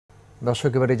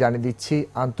দর্শক এবারে জানিয়ে দিচ্ছি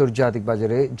আন্তর্জাতিক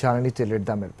বাজারে জ্বালানি তেলের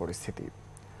দামের পরিস্থিতি।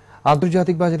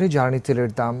 আন্তর্জাতিক বাজারে জ্বালানি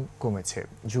তেলের দাম কমেছে।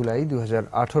 জুলাই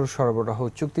 2018 সরবরাহ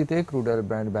চুক্তিতে ক্রুড অয়েল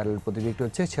ব্যারেল প্রতি বিক্রি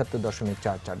হচ্ছে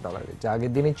 $76.44, যা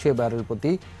আগের দিনের চেয়ে ব্যারেল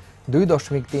প্রতি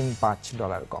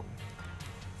 $2.35 কম।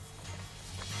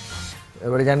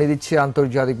 এবারে জানিয়ে দিচ্ছি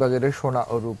আন্তর্জাতিক বাজারে সোনা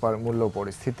ও রূপার মূল্য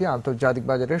পরিস্থিতি। আন্তর্জাতিক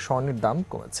বাজারে স্বর্ণের দাম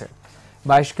কমেছে।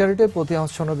 22 ক্যারেটে প্রতি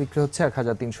আউন্স স্বর্ণ বিক্রি হচ্ছে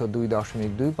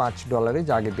 $1302.25,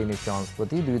 যা আগের দিনের চেয়ে আউন্স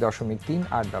প্রতি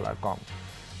 $2.38 কম।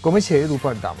 কমেছে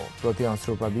রূপার দামও। প্রতি আউন্স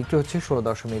রূপা বিক্রি হচ্ছে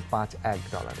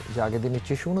 $16.51, যা আগের দিনের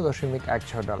চেয়ে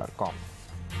 $0.16 কম।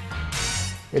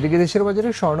 এদিকে দেশের বাজারে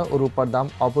স্বর্ণ ও রূপার দাম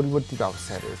অপরিবর্তিত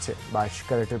অবস্থায় রয়েছে। 22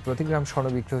 ক্যারেটের প্রতি গ্রাম স্বর্ণ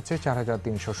বিক্রি হচ্ছে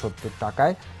 $4370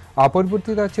 টাকায়।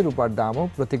 অপরিবর্তিত আছে রূপার দামও।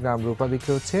 প্রতি গ্রাম রূপা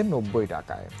বিক্রি হচ্ছে $90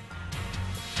 টাকায়।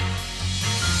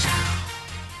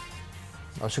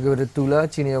 এবারে তুলা,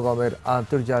 চিনি ও গমের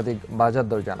আন্তর্জাতিক বাজার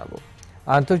দর জানাবো।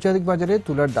 আন্তর্জাতিক বাজারে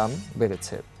তুলার দাম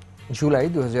বেড়েছে। জুলাই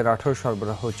 2018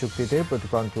 সরবরাহ চুক্তিতে প্রতি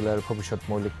পাউন্ড তুলার ভবিষ্যৎ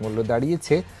মৌলিক মূল্য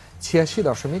দাঁড়িয়েছে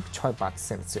 86.65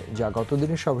 সেন্টে, যা গত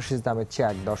দিনের সর্বশেষ দামের চেয়ে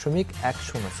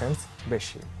 1.10 সেন্ট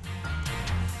বেশি।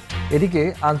 এদিকে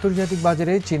আন্তর্জাতিক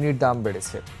বাজারে চিনির দাম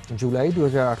বেড়েছে। জুলাই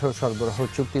 2018 সরবরাহ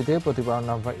চুক্তিতে প্রতি পাউন্ড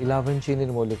নাম্বার 11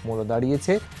 চিনির মৌলিক মূল্য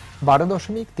দাঁড়িয়েছে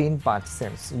 12.35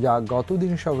 সেন্ট, যা গত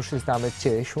দিনের সর্বশেষ দামের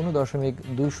চেয়ে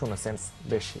 0.20 সেন্ট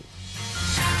বেশি।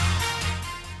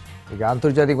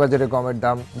 আন্তর্জাতিক বাজারে গমের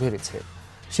দাম বেড়েছে।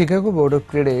 শিকাগো বোর্ড অব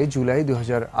ট্রেডে জুলাই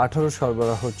 2018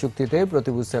 সরবরাহ চুক্তিতে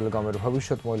প্রতি বুশেল গমের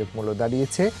ভবিষ্যৎ মৌলিক মূল্য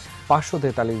দাঁড়িয়েছে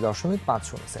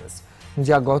 543.50 সেন্ট,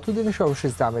 যা গত দিনের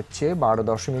সর্বশেষ দামের চেয়ে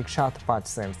 12.75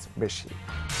 সেন্ট বেশি।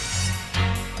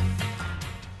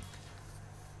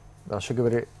 দর্শক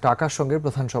এবারে টাকার সঙ্গে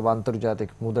প্রধান সব আন্তর্জাতিক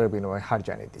মুদ্রা বিনিময় হার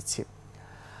জানিয়ে দিচ্ছি।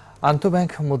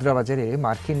 আন্তঃব্যাংক মুদ্রা বাজারে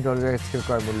মার্কিন ডলারের আজকের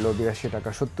ক্রয় মূল্য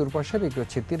 $82.70, বিক্রি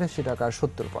হচ্ছে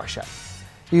 $83.70।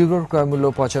 ইউরোর ক্রয় মূল্য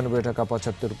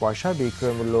 $95.75,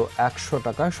 বিক্রয় মূল্য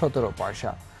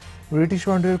 $100.17। ব্রিটিশ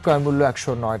পাউন্ডের ক্রয় মূল্য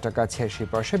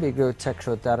 $109.86, বিক্রি হচ্ছে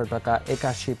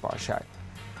 $113.81।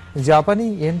 জাপানি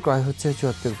ইয়েন ক্রয় হচ্ছে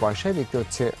 74 পয়সায়, বিক্রি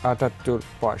হচ্ছে 78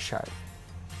 পয়সায়।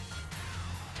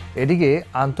 এদিকে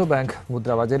আন্তঃব্যাংক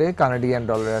মুদ্রা বাজারে কানাডিয়ান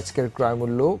ডলারের আজকের ক্রয়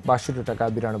মূল্য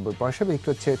 $62.92, বিক্রি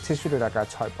হচ্ছে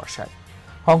 $66.06।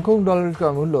 হংকং ডলারের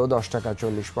ক্রয় মূল্য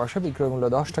 $10.40, বিক্রয় মূল্য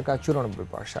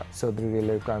 $10.94। সৌদি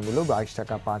রিয়ালের ক্রয় মূল্য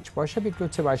 $22.05, বিক্রি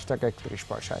হচ্ছে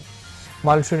 $22.31।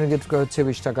 মালয়েশিয়ান রিঙ্গিত ক্রয় হচ্ছে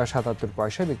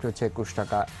 $20.77, বিক্রি হচ্ছে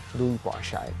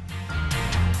 $21.02।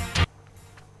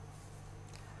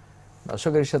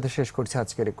 দর্শকের সাথে শেষ করছে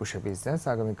আজকের 21শে বিজনেস।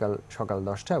 আগামীকাল সকাল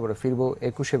 10টায় আবার ফিরবো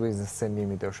 21শে বিজনেসের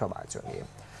নিয়মিত সব আয়োজন নিয়ে।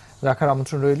 দেখার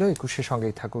আমন্ত্রণ রইল। 21শে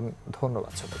সঙ্গেই থাকুন।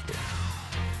 ধন্যবাদ সবাইকে।